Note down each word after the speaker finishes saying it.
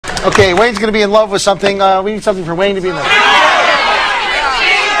Okay, Wayne's going to be in love with something. We need something for Wayne to be in love with.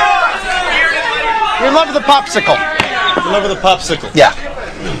 You're in love with a popsicle. In love with a popsicle. Yeah.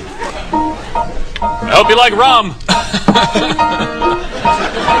 I hope you like rum.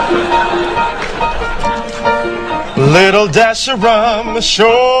 Little dash of rum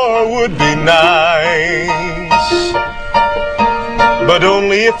sure would be nice, but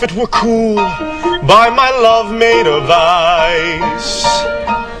only if it were cool by my love made of ice.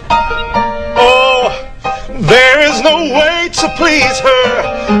 Oh, there is no way to please her.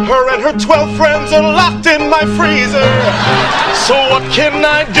 Her and her 12 friends are locked in my freezer. So what can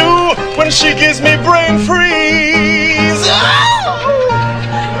I do when she gives me brain freeze?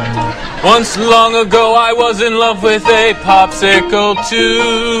 Once long ago I was in love with a popsicle too.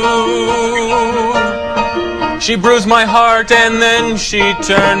 She bruised my heart and then she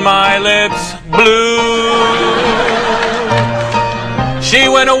turned my lips blue. She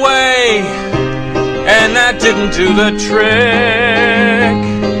went away and that didn't do the trick,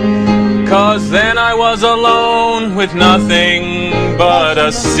 'cause then I was alone with nothing but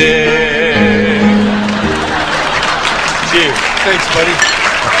a stick. Cheers. Thanks, buddy.